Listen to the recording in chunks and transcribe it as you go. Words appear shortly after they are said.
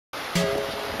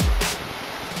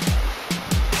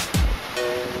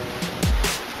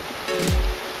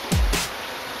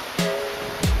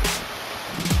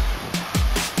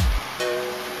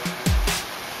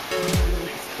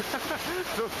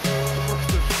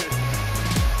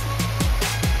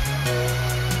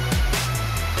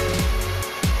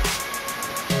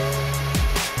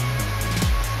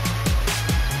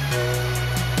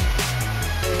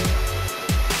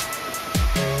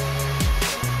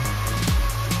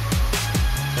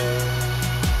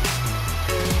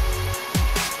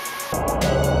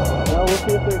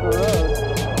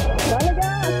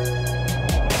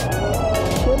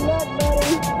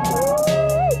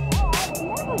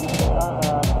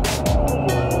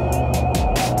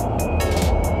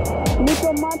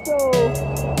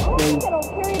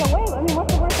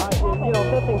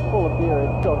here,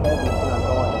 it's so heavy it's not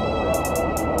going anywhere.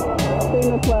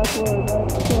 Famous last words, right?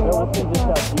 No, let's see just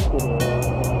how deep it is.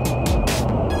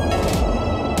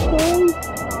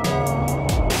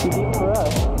 Too deep for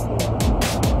us.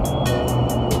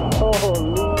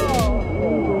 Holy.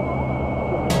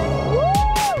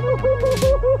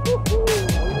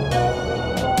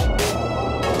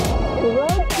 The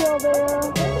road's still there.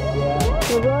 Yeah.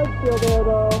 The road's still there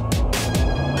though.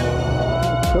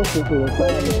 So quickly, it's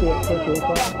like you see it quickly.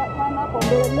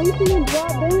 But at least he didn't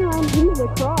drop down. He's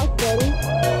across, buddy.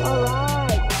 All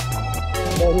right.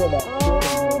 Right here, that. Oh,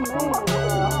 man.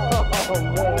 Oh,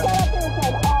 man.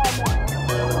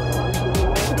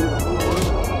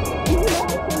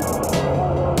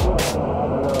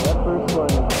 That first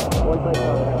one, once I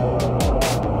saw that.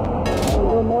 A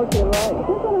little more to the right.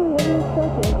 Depends on how heavy his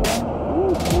truck is,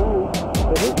 man.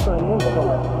 But his front end's so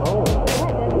much smaller.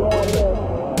 Yeah, it is.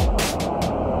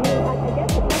 I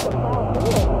guess it's like a plow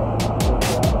through it.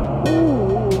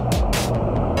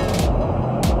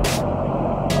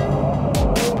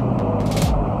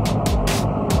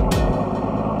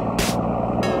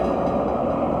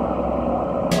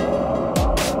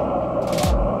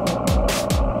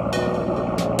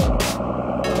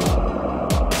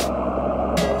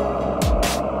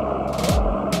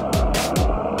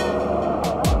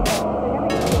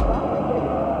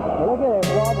 Look at it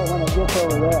wobble when it gets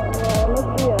over there. Yeah, it must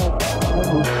be a...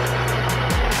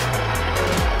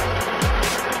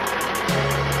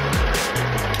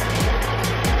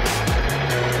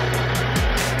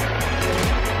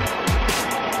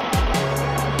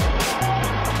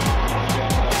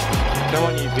 Come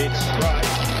on, you bitch. Right.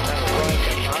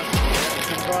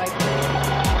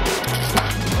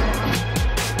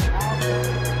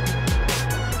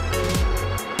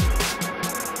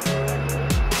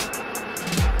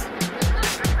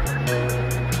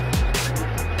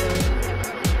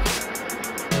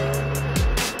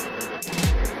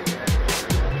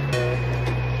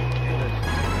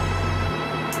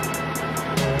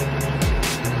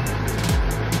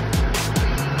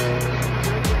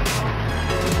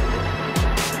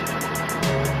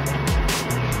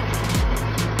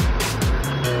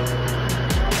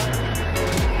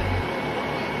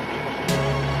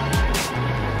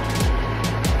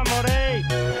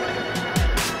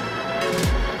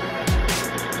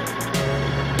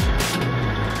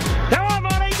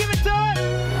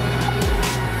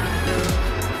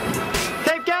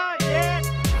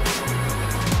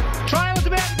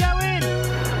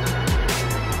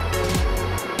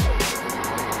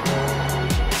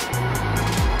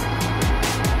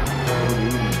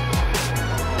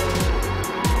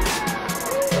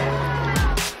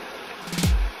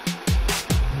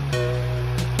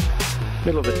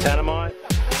 Middle of the Tanamite,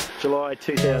 July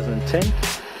 2010.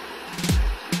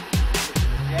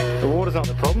 The water's not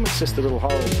the problem, it's just the little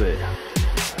holes there.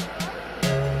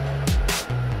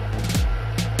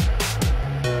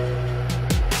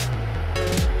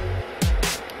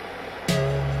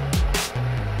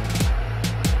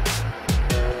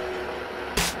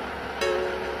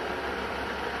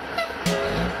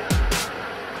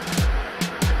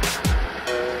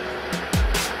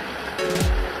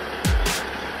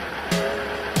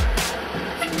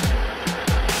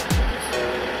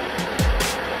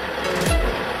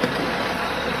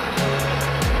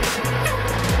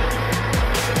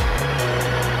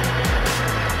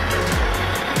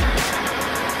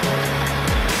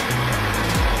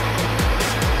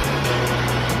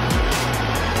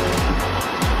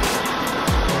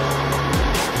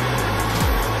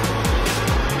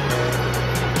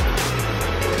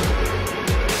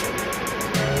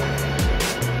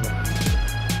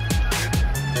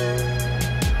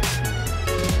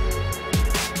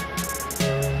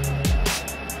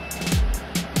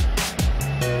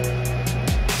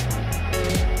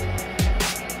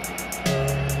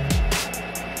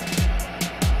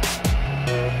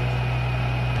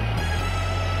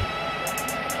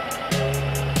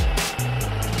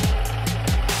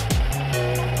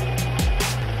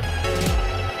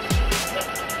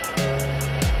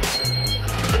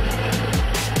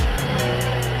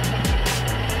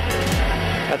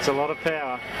 That's a lot of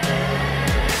power.